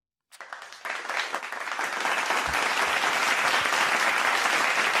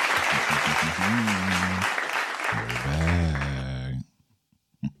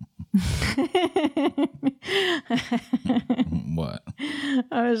What?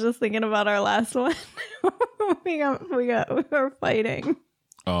 I was just thinking about our last one. we were fighting.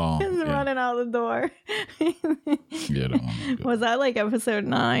 Oh, And yeah. running out the door. Yeah, that one was good. Was that like episode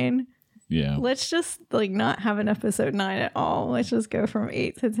 9? Yeah. Let's just like not have an episode 9 at all. Let's just go from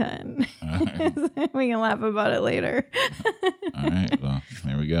 8 to 10. All right. We can laugh about it later. All right. Well,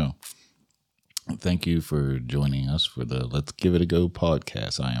 there we go. Thank you for joining us for the Let's Give It a Go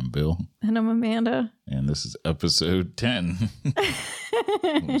podcast. I am Bill. And I'm Amanda. And this is episode 10.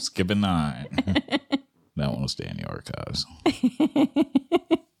 We're skipping 9. That one will stay in the archives.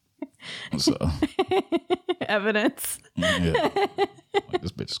 So, Evidence. yeah. Like,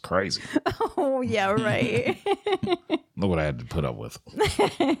 this bitch is crazy. Oh, yeah, right. Look what I had to put up with.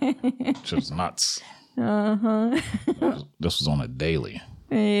 Just nuts. Uh-huh. This was on a daily.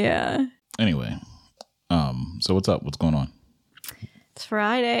 Yeah. Anyway, so what's up? What's going on? It's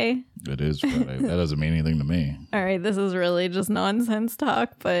Friday. It is Friday. That doesn't mean anything to me. All right, this is really just nonsense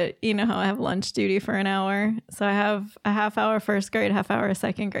talk, but you know how I have lunch duty for an hour. So I have a half hour first grade, half hour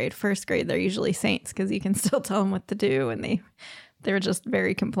second grade. First grade, they're usually saints because you can still tell them what to do, and they were just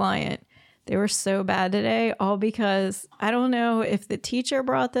very compliant. They were so bad today, all because I don't know if the teacher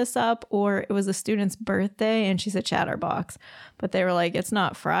brought this up or it was a student's birthday and she's a chatterbox, but they were like, it's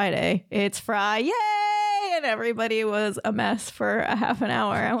not Friday, it's Friday. Yay! And everybody was a mess for a half an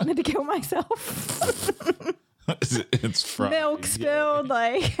hour. I wanted to kill myself. It's Friday. Milk spilled,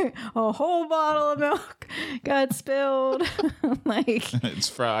 like a whole bottle of milk got spilled. Like, It's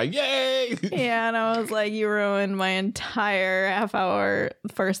Friday. Yay! yeah, and I was like, you ruined my entire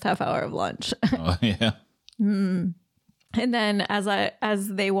first half hour of lunch. Oh, yeah. And then as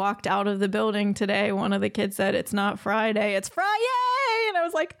they walked out of the building today, one of the kids said, it's not Friday, it's Friday. And I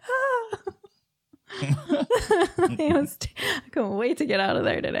was like, ah. I couldn't wait to get out of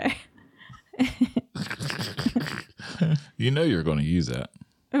there today. You know you're going to use that.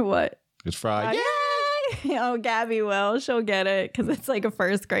 What? It's Friday. Yay! Oh, Gabby will. She'll get it because it's like a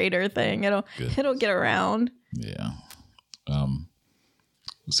first grader thing. It'll get around. Yeah.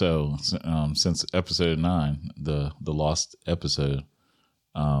 So since episode 9, the lost episode,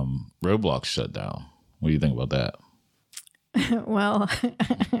 Roblox shut down. What do you think about that? Well,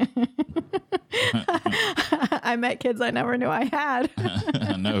 I met kids I never knew I had.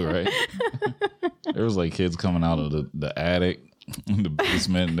 I know, right? There was like kids coming out of the attic, the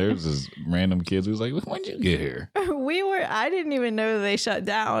basement. There's this random kids who was like, when'd you get here? I didn't even know they shut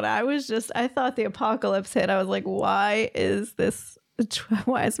down. I thought the apocalypse hit. I was like, why is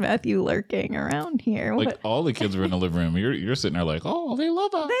Matthew lurking around here? Like all the kids were in the living room. You're sitting there like, oh, they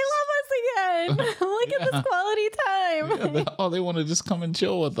love us. They love us again. Look at this quality time. Yeah, they want to just come and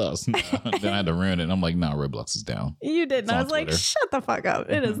chill with us. Then I had to ruin it. And I'm like, nah, Roblox is down. You didn't. It's I on was like, Twitter. shut the fuck up.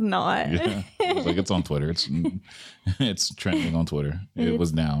 It is not. Yeah. I was like, it's on Twitter. It's trending on Twitter. It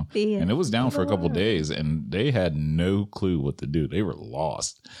was down. And it was down for a couple days, and they had no clue what to do. They were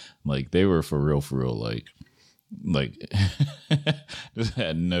lost. Like they were for real, like just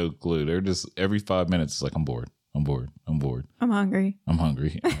had no clue. They're just every 5 minutes it's like, I'm bored. I'm hungry. I'm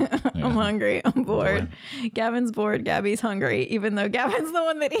hungry. I'm hungry. I'm bored. Gavin's bored. Gabby's hungry. Even though Gavin's the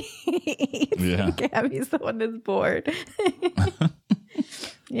one that eats. Yeah. Gabby's the one that's bored.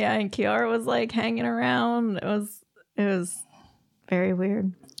 Yeah, and Kiara was like hanging around. It was very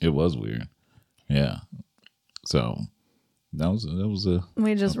weird. It was weird. Yeah. So that was a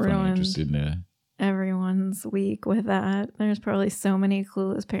We just ruined interested in that. everyone's week with that. There's probably so many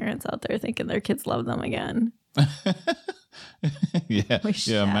clueless parents out there thinking their kids love them again. Yeah. We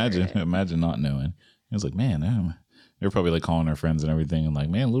Yeah. shattered Imagine not knowing. It was like, man, they're probably like calling their friends and everything and like,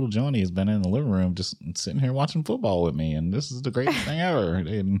 man, little Johnny has been in the living room just sitting here watching football with me, and this is the greatest thing ever.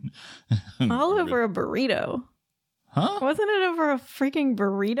 All over a burrito. Huh? Wasn't it over a freaking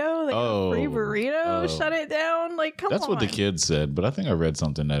burrito? Like a free burrito? Shut it down? Like, come on. That's what the kids said, but I think I read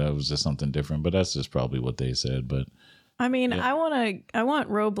something that it was just something different, but that's just probably what they said. But I mean, yeah. I want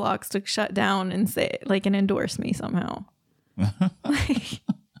Roblox to shut down and say like and endorse me somehow. Like,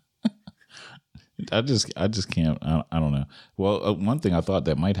 I just can't. I don't know. Well, one thing I thought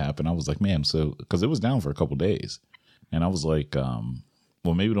that might happen, I was like, man, so because it was down for a couple days, and I was like,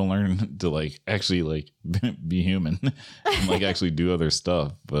 well, maybe they'll learn to like actually like be human and like actually do other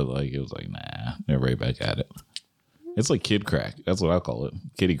stuff. But like it was like, nah, they're right back at it. It's like kid crack. That's what I call it,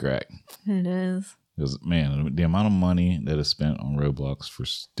 kitty crack. it is. Because man, the amount of money that is spent on Roblox for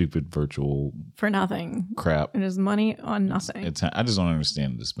stupid virtual For nothing. crap. It is money on nothing. I just don't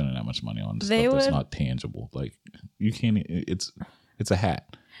understand the spending that much money on They stuff that's would- not tangible. Like you can't. It's a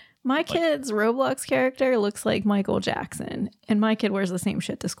hat. My kid's Roblox character looks like Michael Jackson, and my kid wears the same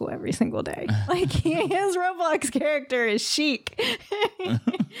shit to school every single day. Like, his Roblox character is chic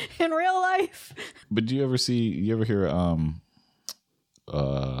in real life. But do you ever hear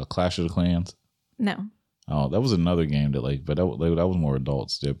Clash of the Clans? No. Oh, that was another game that but that was more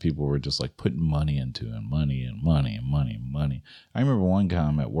adults that people were just like putting money into, and money. I remember one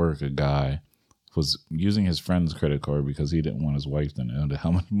time at work, a guy was using his friend's credit card because he didn't want his wife to know how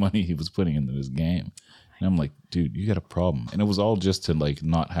much money he was putting into this game. And I'm like, dude, you got a problem. And it was all just to like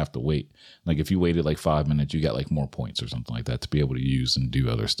not have to wait. Like if you waited like 5 minutes, you got like more points or something like that to be able to use and do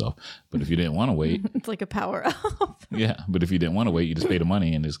other stuff. But if you didn't want to wait, it's like a power up. Yeah. But if you didn't want to wait, you just pay the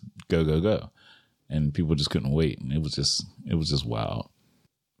money and just go. And people just couldn't wait. And it was just wild.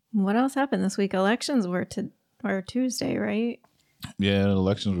 What else happened this week? Elections were Tuesday, right? Yeah, the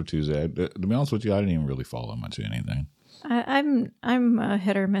elections were Tuesday. To be honest with you, I didn't even really follow much of anything. I'm a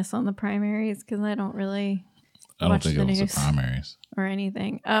hit or miss on the primaries because I don't really. I don't think it was the primaries or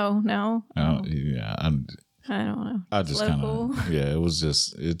anything. Oh no. Oh yeah, I don't know. I just kind of It was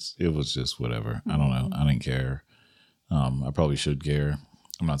just whatever. I don't know. I didn't care. I probably should care.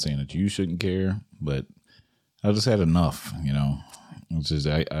 I'm not saying that you shouldn't care, but I just had enough. It's just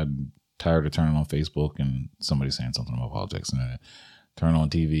I'm tired of turning on Facebook and somebody saying something about politics, and then turn on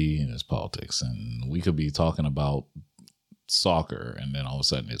TV and it's politics, and we could be talking about soccer, and then all of a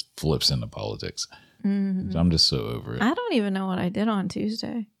sudden it flips into politics. Mm-hmm. So I'm just so over it. I don't even know what I did on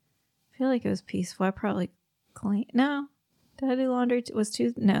Tuesday. I feel like it was peaceful. I probably cleaned. No, did I do laundry? Was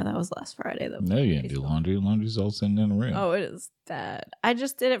Tuesday? No, that was last Friday. No, you didn't do laundry. Laundry's all sitting in the room. Oh, it is bad. I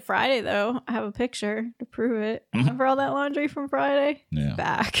just did it Friday though. I have a picture to prove it. Remember all that laundry from Friday? Yeah, it's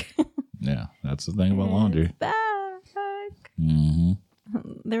back. Yeah, that's the thing about laundry. It's back. Mm-hmm.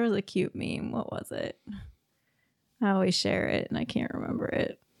 There was a cute meme. What was it? I always share it and I can't remember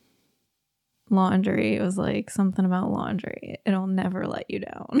it. Laundry. It was like something about laundry. It'll never let you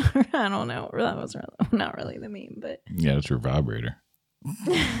down. I don't know. That was not really the meme, but yeah, that's your vibrator.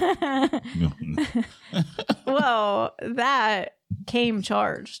 Well, that came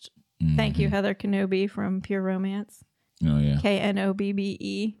charged. Mm-hmm. Thank you, Heather Kenobi from Pure Romance. Oh yeah,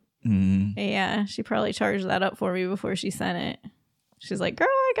 KNOBBE. Mm-hmm. Yeah, she probably charged that up for me before she sent it. She's like, "Girl,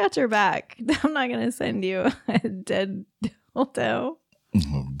 I got your back. I'm not gonna send you a dead dildo."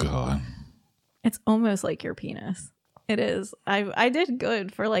 Oh God. It's almost like your penis. It is. I did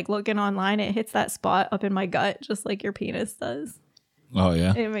good for like looking online. It hits that spot up in my gut just like your penis does. Oh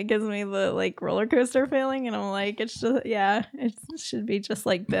yeah. It gives me the like roller coaster feeling, and I'm like, it's just it should be just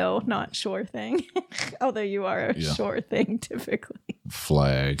like Bill, not sure thing. Although you are a sure thing typically.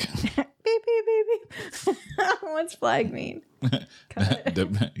 Flag. Beep beep beep beep. What's flag mean?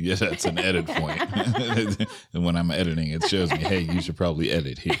 Yeah, that's an edit point. And when I'm editing, it shows me, hey, you should probably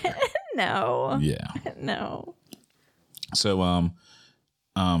edit here. No. Yeah. No. So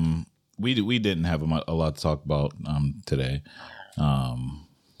we didn't have a lot to talk about today.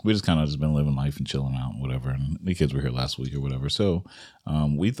 We just kind of been living life and chilling out and whatever, and the kids were here last week or whatever. So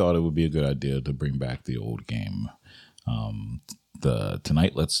we thought it would be a good idea to bring back the old game, the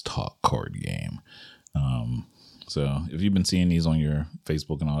Tonight Let's Talk card game. So if you've been seeing these on your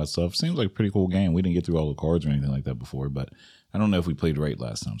Facebook and all that stuff, seems like a pretty cool game. We didn't get through all the cards or anything like that before, but I don't know if we played right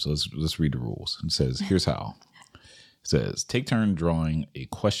last time. So let's read the rules. It says, here's how. It says, take turn drawing a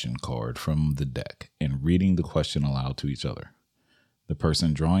question card from the deck and reading the question aloud to each other. The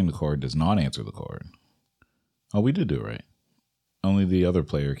person drawing the card does not answer the card. Oh, we did do it right. Only the other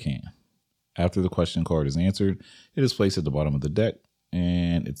player can. After the question card is answered, it is placed at the bottom of the deck,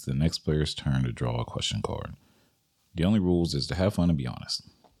 and it's the next player's turn to draw a question card. The only rules is to have fun and be honest.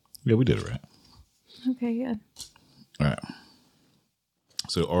 Yeah, we did it right. Okay, good. All right.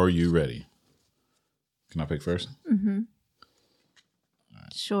 So are you ready? Can I pick first? Mm-hmm.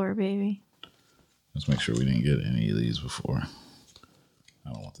 Right. Sure, baby. Let's make sure we didn't get any of these before.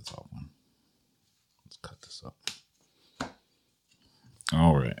 I don't want the top one. Let's cut this up.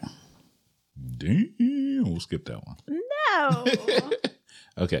 All right. Damn, we'll skip that one. No.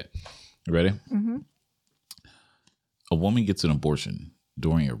 Okay. You ready? Mm-hmm. A woman gets an abortion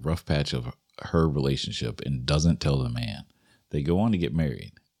during a rough patch of her relationship and doesn't tell the man. They go on to get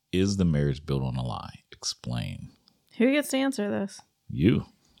married. Is the marriage built on a lie? Explain. Who gets to answer this? You.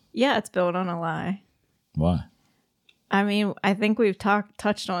 Yeah, it's built on a lie. Why? I mean, I think we've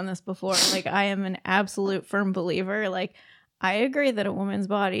touched on this before. Like, I am an absolute firm believer. Like, I agree that a woman's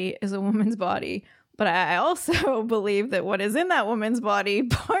body is a woman's body, but I also believe that what is in that woman's body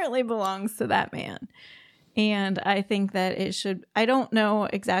partly belongs to that man. And I think that it should, I don't know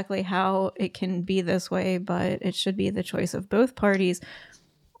exactly how it can be this way, but it should be the choice of both parties.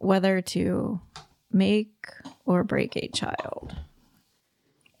 whether to make or break a child.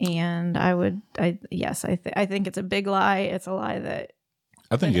 And I think it's a big lie. It's a lie that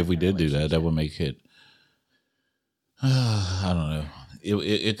I think if we did do that, that would make it, I don't know.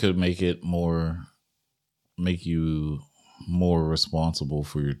 It could make you more responsible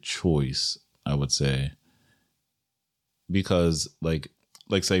for your choice, I would say. Because like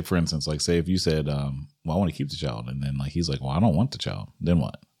say for instance, like say if you said, well, I want to keep the child, and then like he's like, well, I don't want the child, then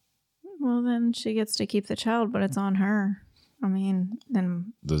what? Well, then she gets to keep the child, but it's on her. I mean,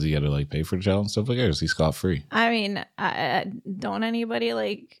 then does he got to like pay for the child and stuff like that, or is he scot free? I mean, don't anybody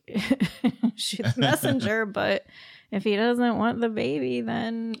like shoot the messenger, but if he doesn't want the baby,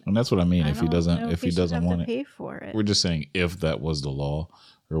 then and that's what I mean. If he doesn't want it, pay for it. We're just saying if that was the law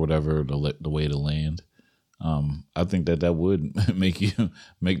or whatever, the way to land. I think that would make you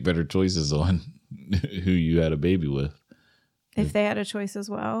make better choices on who you had a baby with. If they had a choice as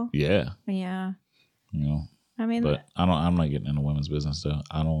well. Yeah. Yeah. You know. I mean, but I'm not getting into women's business though.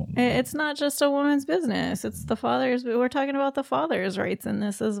 It's not just a woman's business. It's the father's. We're talking about the father's rights in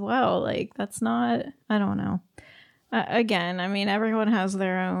this as well. Like that's not. I don't know. Again, I mean, everyone has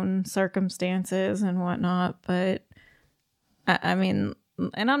their own circumstances and whatnot, but I mean,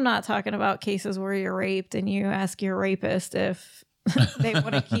 and I'm not talking about cases where you're raped and you ask your rapist if they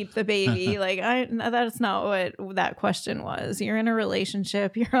want to keep the baby. Like that's not what that question was. You're in a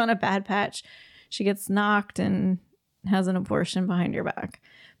relationship. You're on a bad patch. She gets knocked and has an abortion behind your back.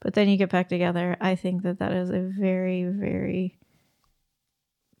 But then you get back together. I think that is a very, very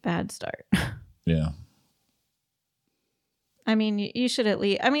bad start. Yeah. I mean, you should at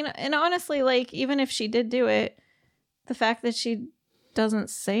least... I mean, and honestly, like, even if she did do it, the fact that she doesn't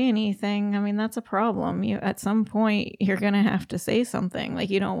say anything, I mean, that's a problem. At some point, you're going to have to say something. Like,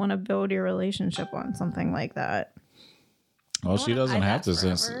 you don't want to build your relationship on something like that. Well, she doesn't have to.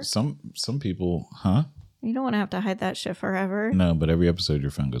 Some people, huh? You don't want to have to hide that shit forever. No, but every episode your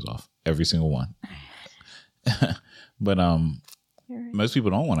phone goes off. Every single one. But right. Most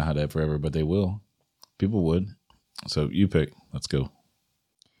people don't want to hide that forever, but they will. People would. So you pick. Let's go.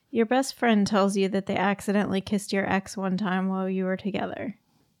 Your best friend tells you that they accidentally kissed your ex one time while you were together.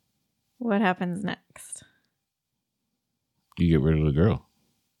 What happens next? You get rid of the girl.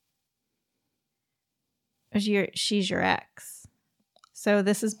 She's your ex. So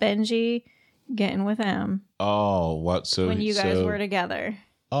this is Benji getting with M. Oh, what? So when you guys were together.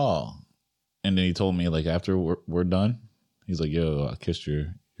 Oh, and then he told me like after we're done, he's like, "Yo, I kissed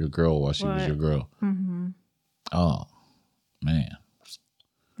your girl while she was your girl." Mm-hmm. Oh, man.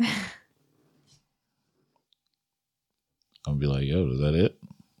 I'll be like, "Yo, is that it?"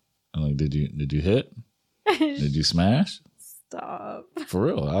 I'm like, "Did you hit? Did you smash?" Stop. For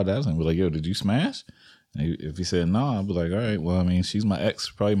real, I'd ask him, be like, "Yo, did you smash?" And if he said no, I'd be like, "All right, well, I mean, she's my ex,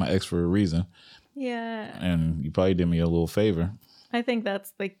 probably my ex for a reason." Yeah. And you probably did me a little favor. I think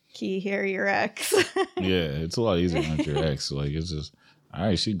that's the key here, your ex. Yeah, it's a lot easier when it's your ex. Like, it's just, all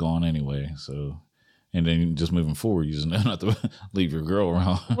right, she's gone anyway. So, and then just moving forward, you just know not to leave your girl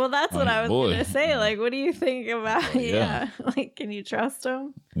around. Well, that's what I was going to say. Like, what do you think about it? Yeah. Like, can you trust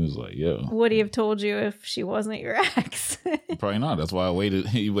him? He was like, yo. Would he have told you if she wasn't your ex? Probably not. That's why I waited.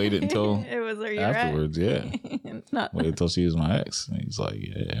 He waited until it was her afterwards. Ex. Yeah. Waited until she was my ex. And he's like,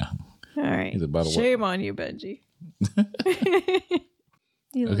 yeah. All right. Shame on you, Benji.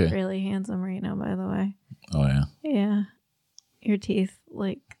 You look really handsome right now, by the way. Oh, yeah? Yeah. Your teeth,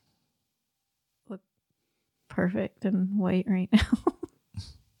 like, look perfect and white right now.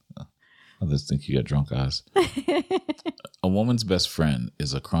 I just think you got drunk eyes. A woman's best friend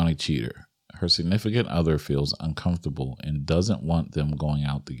is a chronic cheater. Her significant other feels uncomfortable and doesn't want them going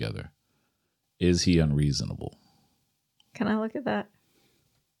out together. Is he unreasonable? Can I look at that?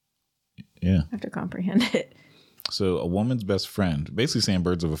 Yeah. I have to comprehend it. So a woman's best friend, basically saying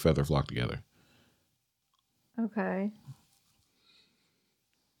birds of a feather flock together. Okay.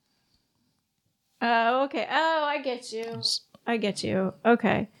 Oh, okay. Oh, I get you.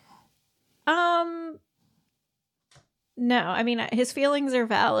 Okay. No, I mean, his feelings are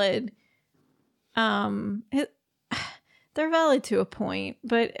valid. They're valid to a point,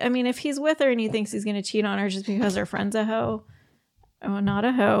 but I mean, if he's with her and he thinks he's going to cheat on her just because her friend's a hoe, not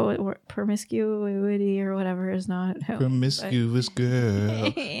a hoe, promiscuity or whatever is not hoe. Promiscuous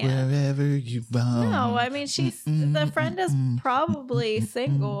girl, wherever you belong. No, I mean, the friend is probably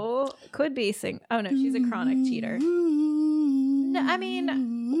single, could be single. Oh no, she's a chronic cheater. No, I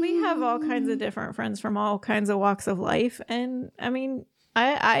mean, we have all kinds of different friends from all kinds of walks of life, and I mean,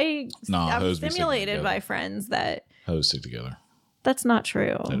 I'm stimulated by friends that hoes stick together. That's not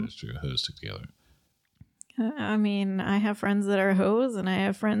true. That is true. Hoes stick together. I mean, I have friends that are hoes and I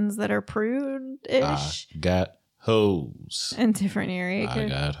have friends that are prude-ish. I got hoes. In different area I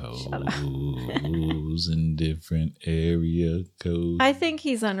codes. got hoes in different area codes. I think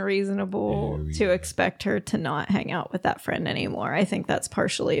he's unreasonable to expect her to not hang out with that friend anymore. I think that's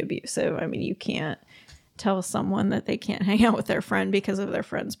partially abusive. I mean, you can't tell someone that they can't hang out with their friend because of their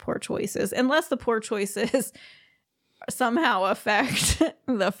friend's poor choices, unless the poor choices somehow affect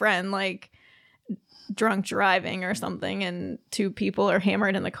the friend, like drunk driving or something, and two people are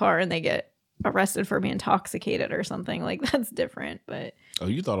hammered in the car and they get arrested for being intoxicated or something. Like, that's different. But oh,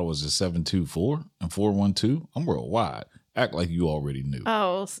 you thought it was just 724 and 412? I'm worldwide. Act like you already knew.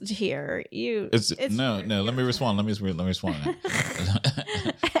 oh, here you. It's no. Let me respond. Let me respond.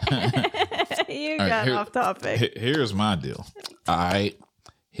 You All right, got off topic. Here's my deal. All right.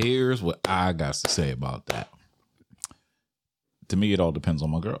 Here's what I got to say about that. To me, it all depends on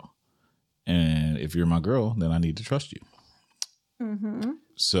my girl. And if you're my girl, then I need to trust you. Mm-hmm.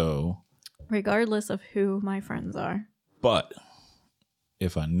 So, Regardless of who my friends are. but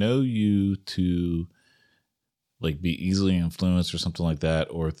if I know you to like be easily influenced or something like that,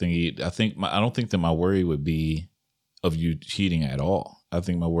 or I don't think that my worry would be of you cheating at all. I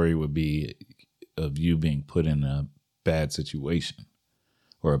think my worry would be of you being put in a bad situation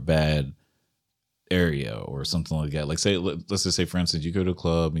or a bad area or something like that. Like, say, let's just say, for instance, you go to a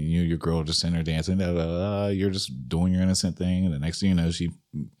club and your girl just in there dancing, you're just doing your innocent thing, and the next thing you know, she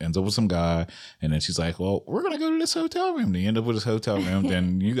ends up with some guy, and then she's like, well, we're gonna go to this hotel room. They end up with this hotel room.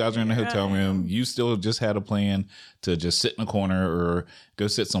 Then you guys are in the hotel room. You still just had a plan to just sit in a corner or go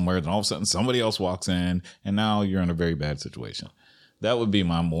sit somewhere. Then all of a sudden somebody else walks in, and now you're in a very bad situation. That would be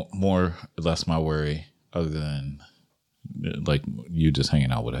my more or less my worry, other than like you just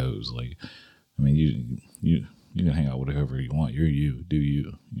hanging out with hoes. Like, I mean, you can hang out with whoever you want. You're you, do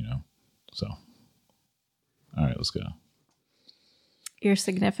you, you know? So, all right, let's go. Your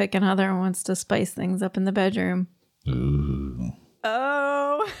significant other wants to spice things up in the bedroom. Ooh.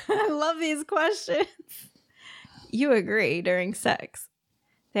 Oh, I love these questions. You agree during sex.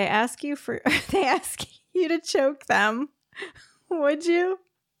 They ask you to choke them. Would you?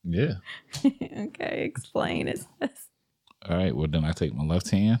 Yeah. Okay, explain. Is this? All right, well, then I take my left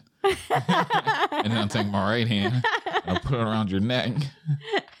hand and then I take my right hand and I put it around your neck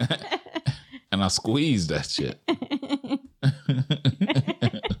and I squeeze that shit.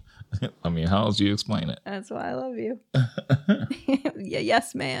 I mean, how else do you explain it? That's why I love you. Yeah,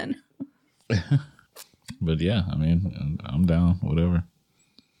 yes, man. But yeah, I mean, I'm down, whatever.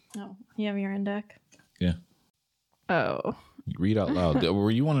 Oh, you have your deck? Yeah. Oh. Read out loud.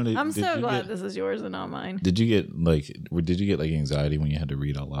 Were you one of the? I'm so glad this is yours and not mine. Did you get like anxiety when you had to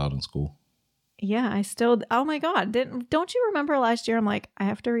read out loud in school? Yeah, I still. Oh my God! Don't you remember last year? I'm like, I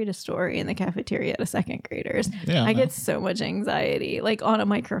have to read a story in the cafeteria to second graders. Yeah, I get so much anxiety, like on a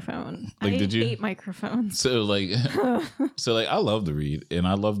microphone. Like, I hate microphones. So I love to read, and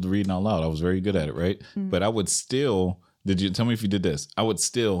I loved reading out loud. I was very good at it, right? Mm-hmm. But I would still. Did you tell me if you did this? I would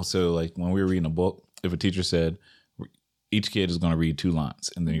still. So like when we were reading a book, if a teacher said, each kid is going to read 2 lines,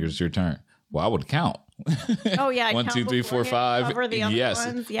 and then it's your turn. Well, I would count. Oh yeah, 1, 2, 3, 4, 5. Cover the other yes,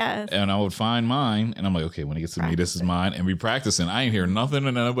 ones. Yes. And I would find mine, and I'm like, okay, when it gets to me, this is mine, and be practicing. I ain't hear nothing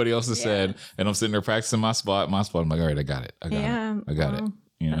that nobody else has said, and I'm sitting there practicing my spot. I'm like, all right, I got it. I got it.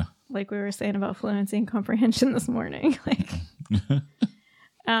 You know, like we were saying about fluency and comprehension this morning. Like,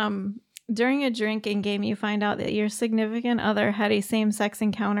 during a drinking game, you find out that your significant other had a same-sex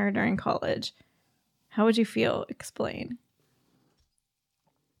encounter during college. How would you feel? Explain.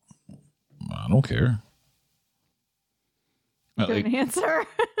 I don't care. Good answer.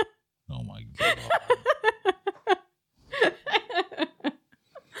 Oh my God.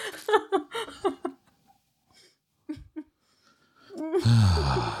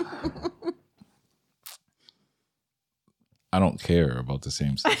 I don't care about the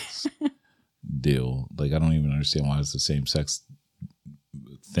same sex deal. Like, I don't even understand why it's the same sex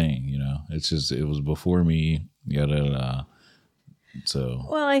thing, you know? It's just, it was before me, yada. So,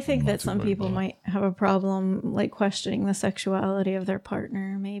 well, I think that some people might have a problem like questioning the sexuality of their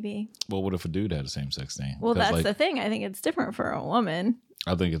partner, maybe. Well, what if a dude had a same sex thing? Well, that's the thing. I think it's different for a woman.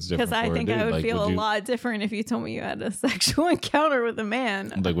 I think it's different because I think I would feel a lot different if you told me you had a sexual encounter with a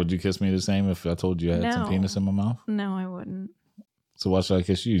man. Like, would you kiss me the same if I told you I had some penis in my mouth? No, I wouldn't. So why should I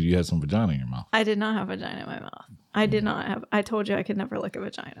kiss you? You had some vagina in your mouth. I did not have vagina in my mouth. I did not have. I told you I could never lick a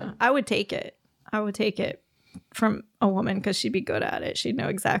vagina. I would take it. From a woman because she'd be good at it. She'd know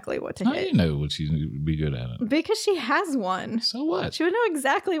exactly what to hit. How do you know what she'd be good at it? Because she has one. So what? She would know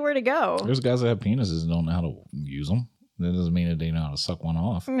exactly where to go. There's guys that have penises and don't know how to use them. That doesn't mean that they know how to suck one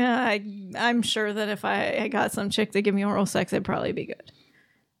off. Yeah, I'm sure that if I got some chick to give me oral sex, it'd probably be good.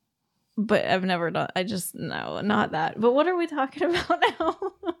 But I've never done. No, not that. But what are we talking about now?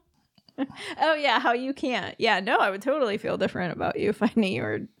 Oh yeah, how you can't. Yeah, no, I would totally feel different about you if I knew you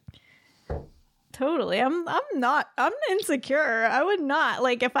were. Totally. I'm insecure. I would not.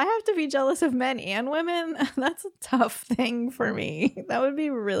 Like, if I have to be jealous of men and women, that's a tough thing for me. That would be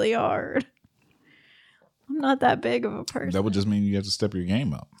really hard. I'm not that big of a person. That would just mean you have to step your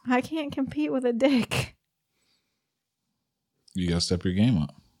game up. I can't compete with a dick. You got to step your game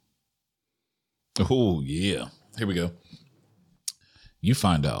up. Oh, yeah. Here we go. You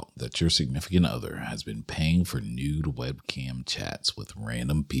find out that your significant other has been paying for nude webcam chats with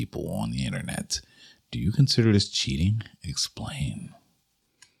random people on the internet. Do you consider this cheating? Explain.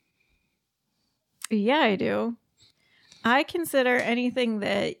 Yeah, I do. I consider anything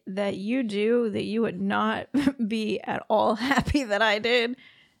that you do that you would not be at all happy that I did.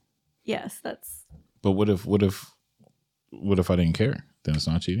 Yes, that's. But what if I didn't care? Then it's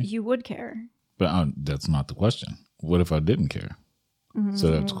not cheating? You would care. But that's not the question. What if I didn't care?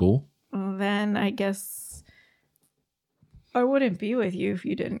 So that's cool? Well, then I guess I wouldn't be with you if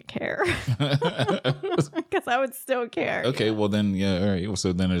you didn't care. Because I would still care. Okay, well then, yeah, all right.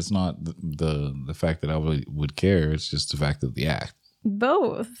 So then it's not the fact that I would care. It's just the fact of the act.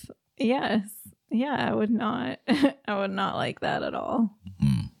 Both. Yes. Yeah, I would not. I would not like that at all.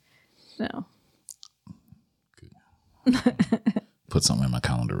 No. Good. Put something in my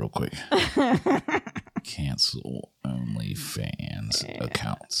calendar real quick. Cancel OnlyFans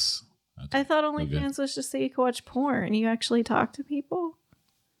accounts. Okay. I thought OnlyFans was just so you could watch porn. You actually talk to people?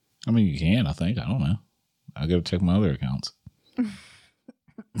 I mean, you can, I think. I don't know. I got to check my other accounts.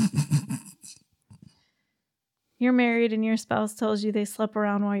 You're married and your spouse tells you they slept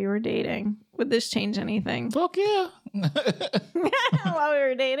around while you were dating. Would this change anything? Fuck yeah. While we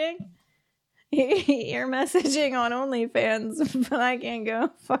were dating? You're messaging on OnlyFans, but I can't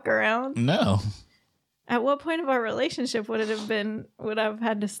go fuck around. No. At what point of our relationship would I've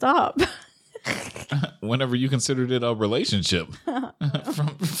had to stop? Whenever you considered it a relationship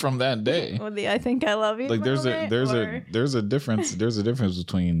from that day. With the I think I love you. Like there's a difference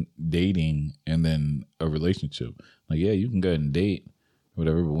between dating and then a relationship. Like, yeah, you can go ahead and date,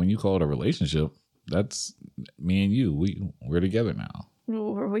 whatever, but when you call it a relationship, that's me and you. We're together now.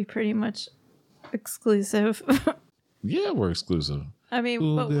 Were we pretty much exclusive? Yeah, we're exclusive. I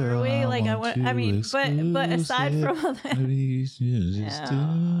mean, but girl, were we like? But aside from all that,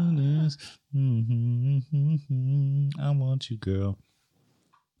 I want you, girl.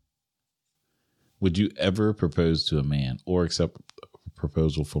 Would you ever propose to a man or accept a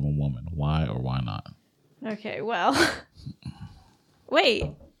proposal from a woman? Why or why not? Okay, well,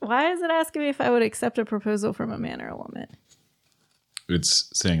 wait. Why is it asking me if I would accept a proposal from a man or a woman? It's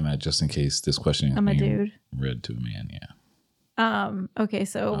saying that just in case this question I'm a dude. Read to a man, yeah. Okay,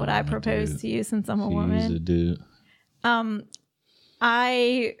 so would I propose to you since I'm a woman? She's a dude.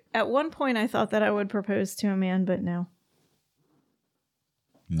 I at one point I thought that I would propose to a man, but no.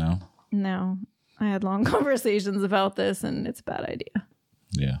 No. I had long conversations about this, and it's a bad idea.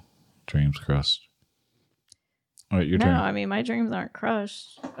 Yeah, dreams crushed. All right, your turn. No, I mean my dreams aren't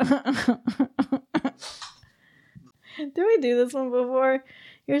crushed. Did we do this one before?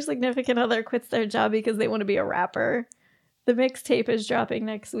 Your significant other quits their job because they want to be a rapper. The mixtape is dropping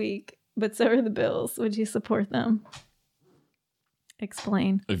next week, but so are the bills. Would you support them?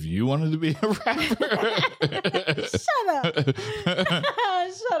 Explain. If you wanted to be a rapper. Shut up.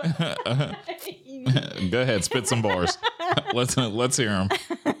 Shut up. Go ahead, spit some bars. Let's hear them.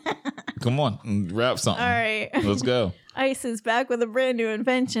 Come on, rap something. All right. Let's go. Ice is back with a brand new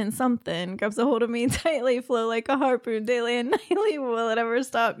invention. Something grabs a hold of me tightly, flow like a harpoon daily and nightly. Will it ever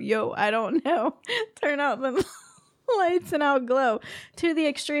stop? Yo, I don't know. Turn out the lights and I'll glow. To the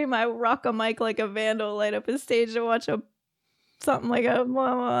extreme, I rock a mic like a vandal, light up a stage to watch something like a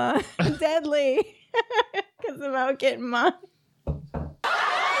mama deadly. Because I'm out getting mine.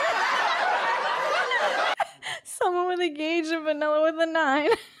 Someone with a gauge and vanilla with a 9.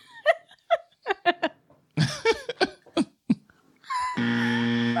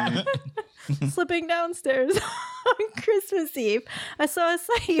 Slipping downstairs on Christmas Eve, I saw a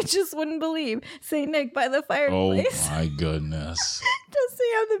sight you just wouldn't believe. St. Nick by the fireplace. Oh my goodness. Just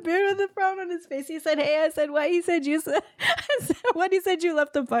see how the beard with the frown on his face. He said, hey, I said, what? He said, you said, I said, what? He said, you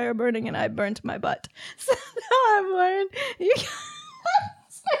left the fire burning and I burnt my butt. So now I've learned you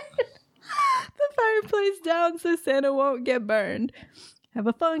the fireplace down so Santa won't get burned. Have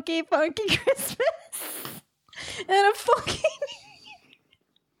a funky, funky Christmas and a funky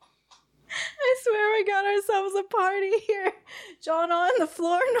I swear we got ourselves a party here. John on the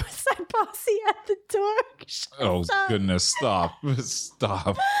floor, Northside Posse at the door. Oh, goodness. Stop.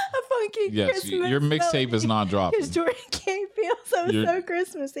 Stop. A funky Yes, Christmas. your mixtape is not dropping. Because Jordan K feels so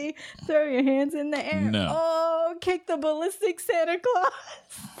Christmassy. Throw your hands in the air. No. Oh, kick the ballistic Santa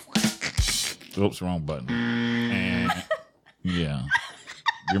Claus. Oops, wrong button. And yeah.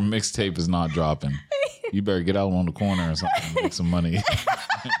 Your mixtape is not dropping. You better get out on the corner or something and make some money.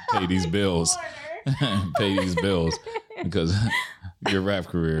 Pay these bills. Pay these bills. Because your rap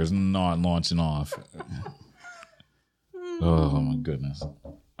career is not launching off. Oh, my goodness.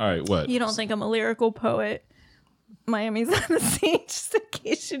 All right, what? You don't think I'm a lyrical poet? Miami's on the scene, just in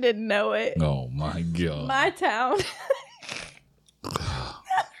case you didn't know it. Oh, my God. My town.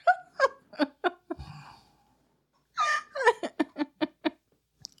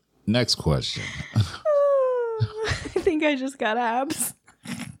 Next question. I think I just got abs.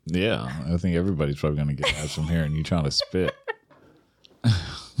 Yeah, I think everybody's probably going to get abs from hearing you trying to spit.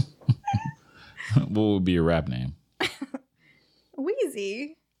 What would be your rap name?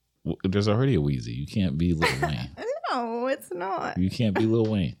 Wheezy. There's already a Wheezy. You can't be Lil Wayne. No, it's not. You can't be Lil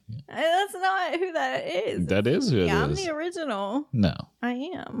Wayne. That's not who that is. That is who it Yeah, I'm is. the original. No, I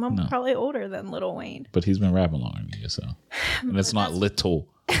am. I'm No. probably older than Little Wayne. but he's been rapping longer than you, so. And it's not little.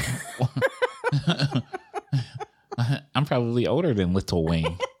 I'm probably older than Little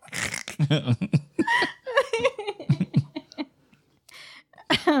Wayne.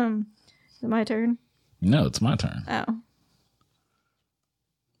 Is it my turn? No, it's my turn. Oh.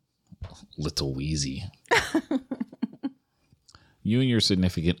 Little Wheezy. You and your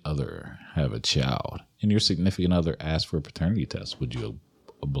significant other have a child, and your significant other asks for a paternity test. Would you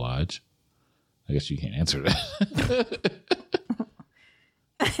oblige? I guess you can't answer that.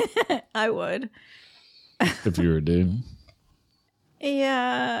 I would. If you were a dude.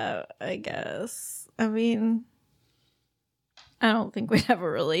 Yeah, I guess. I mean, I don't think we'd have a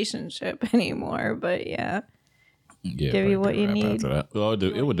relationship anymore, but yeah. Yeah, Give you what probably you rap need. after that. Well,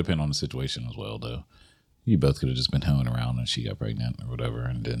 it would depend on the situation as well, though. You both could have just been hoeing around and she got pregnant or whatever,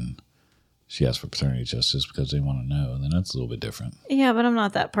 and then she asked for paternity test just because they want to know, and then that's a little bit different. Yeah, but I'm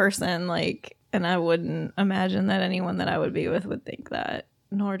not that person, like, and I wouldn't imagine that anyone that I would be with would think that.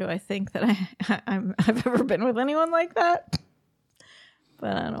 Nor do I think that I've ever been with anyone like that.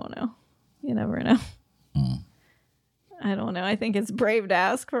 But I don't know. You never know. I don't know. I think it's brave to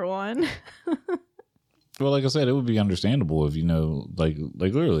ask for one. Well, like I said, it would be understandable if, like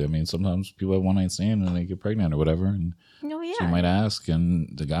literally, I mean, sometimes people have one night stand and they get pregnant or whatever, and Oh she yeah. might ask, and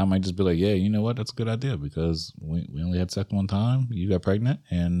the guy might just be like, yeah, you know what, that's a good idea because we only had sex one time, you got pregnant,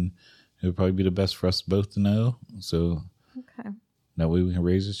 and it would probably be the best for us both to know, so Okay. that way we can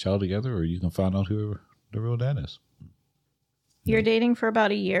raise this child together, or you can find out who the real dad is. You're dating for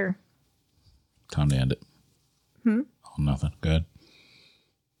about a year. Time to end it. Oh, nothing. Good.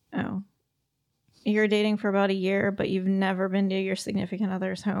 Oh. You're dating for about a year, but you've never been to your significant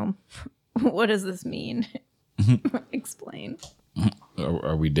other's home. What does this mean? Explain.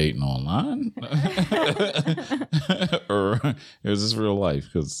 Are we dating online? Or is this real life?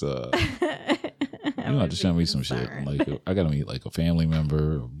 Because you have to show me some shit. Like, I got to meet like a family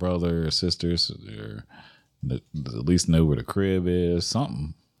member, a brother, or sisters, or at least know where the crib is,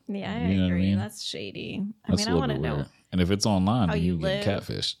 something. Yeah, I You know what I agree. mean? That's shady. That's I a little want to bit know. weird. And if it's online, how then you you get live.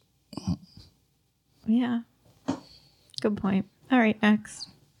 catfished. Yeah. Good point. All right, next.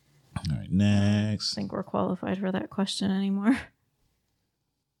 All right, I next. think we're qualified for that question anymore.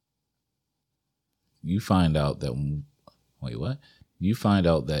 You find out that wait, what? You find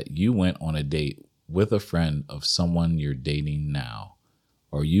out that you went on a date with a friend of someone you're dating now.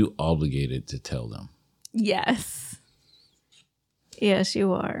 Are you obligated to tell them? Yes. Yes,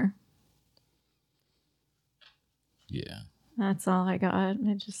 you are. Yeah. That's all I got.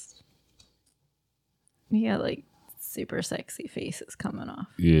 I just, yeah, like super sexy faces coming off.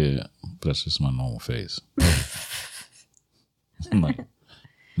 Yeah, but that's just my normal face. I'm like,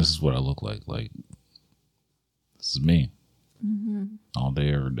 this is what I look like. Like, this is me. All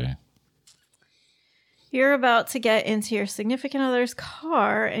day, every day. You're about to get into your significant other's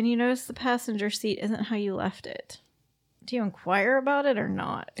car and you notice the passenger seat isn't how you left it. Do you inquire about it or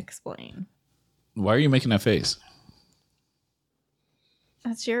not? Explain. Why are you making that face?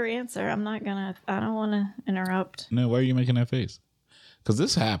 That's your answer. I don't want to interrupt. No, why are you making that face? Because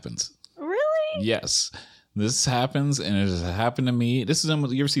this happens. Really? Yes, this happens, and it has happened to me. This is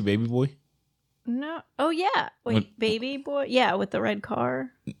you ever see Baby Boy? No. Oh, yeah. Wait, What- Baby Boy? Yeah, with the red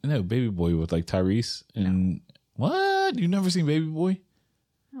car. No, Baby Boy with like Tyrese and what? You never seen Baby Boy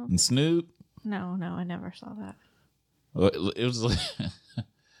and Snoop? No, I never saw that. Well, it was like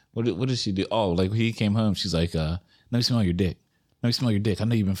What did she do? Oh, like he came home, she's like, let me smell your dick. Let me smell your dick. I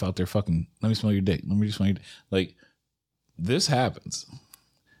know you've been out there fucking. Let me smell your dick. Let me smell your dick. Like, this happens.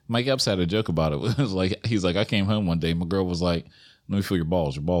 Mike Epps had a joke about it. It was like, he's like, I came home one day. My girl was like, let me feel your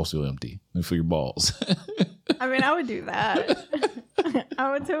balls. Your balls feel empty. Let me feel your balls. I mean, I would do that.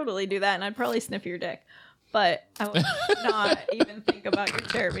 I would totally do that. And I'd probably sniff your dick. But I would not even think about your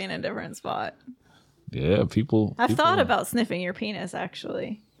chair being in a different spot. Yeah, people. I've thought about sniffing your penis,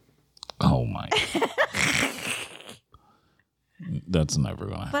 actually. Oh, my. That's never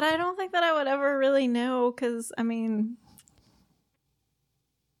going to happen. But I don't think that I would ever really know because, I mean,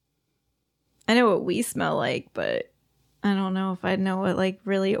 I know what we smell like, but I don't know if I'd know what like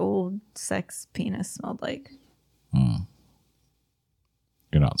really old sex penis smelled like. You're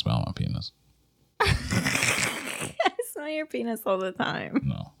not smelling my penis. I smell your penis all the time.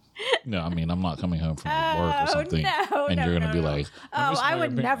 No, I mean, I'm not coming home from work or something. You're going to be like, oh, I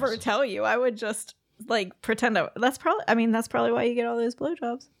would never tell you. I would just like pretend that's probably why you get all those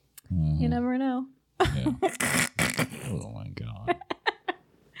blowjobs. You never know. Yeah. Oh my God.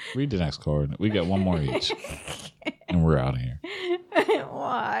 Read the next card. We got one more each. And we're out of here.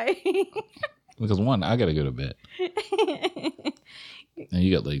 Why? Because one, I got to go to bed. And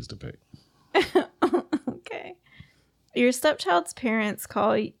you got legs to pick. Okay. Your stepchild's parents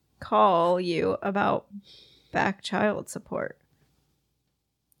call you about back child support.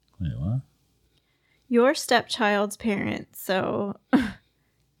 Wait, what? Your stepchild's parents, so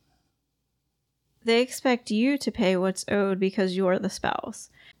they expect you to pay what's owed because you're the spouse.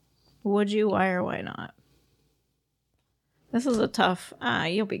 Would you? Why or why not? This is a tough.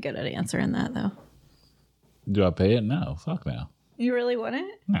 You'll be good at answering that, though. Do I pay it? No. Fuck no. You really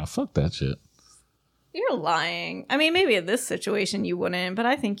wouldn't? No, fuck that shit. You're lying. I mean, maybe in this situation you wouldn't, but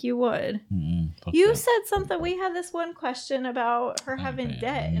I think you would. You that. said something. We had this one question about her having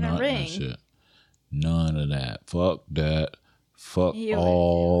debt in a ring. Shit. None of that. Fuck that. Fuck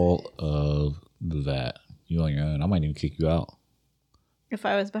all of that. You on your own. I might even kick you out. If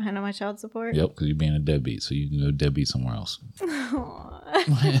I was behind on my child support? Yep, because you're being a deadbeat, so you can go deadbeat somewhere else. That's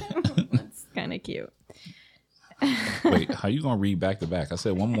kind of cute. Wait, how you going to read back to back? I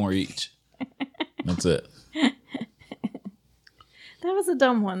said one more each. That's it. That was a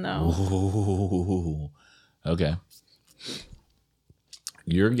dumb one, though. Ooh. Okay.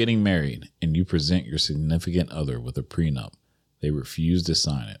 You're getting married, and you present your significant other with a prenup. They refuse to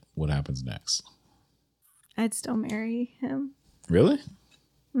sign it. What happens next? I'd still marry him. Really?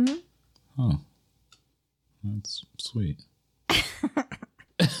 Mm-hmm. Oh. That's sweet.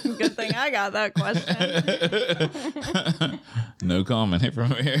 Good thing I got that question. No comment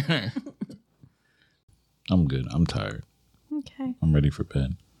from here. I'm good. I'm tired. Okay. I'm ready for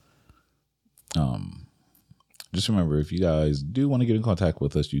bed. Just remember, if you guys do want to get in contact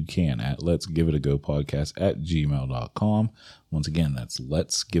with us, you can at Let's Give It A Go Podcast at gmail.com. Once again, that's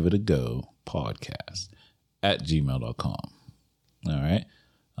Let's Give It A Go Podcast at gmail.com. All right.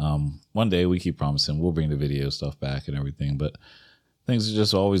 One day we keep promising we'll bring the video stuff back and everything, but things have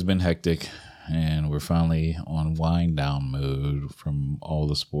just always been hectic, and we're finally on wind down mode from all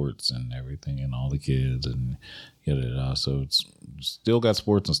the sports and everything and all the kids and yada. So it's still got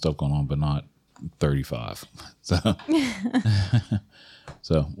sports and stuff going on, but not 35. So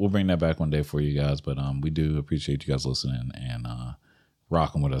we'll bring that back one day for you guys, but we do appreciate you guys listening and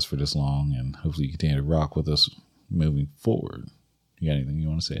rocking with us for this long, and hopefully you continue to rock with us moving forward. You got anything you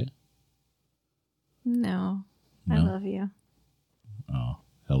want to say? No. I love you. Oh,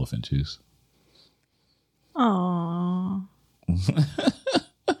 elephant juice. Aww.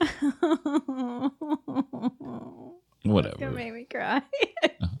 Whatever. It's gonna make me cry.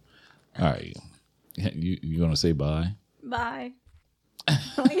 All right. You want to say bye? Bye.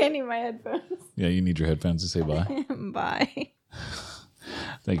 Like I need my headphones. Yeah, you need your headphones to say bye. Bye.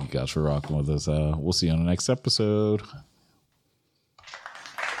 Thank you guys for rocking with us. We'll see you on the next episode.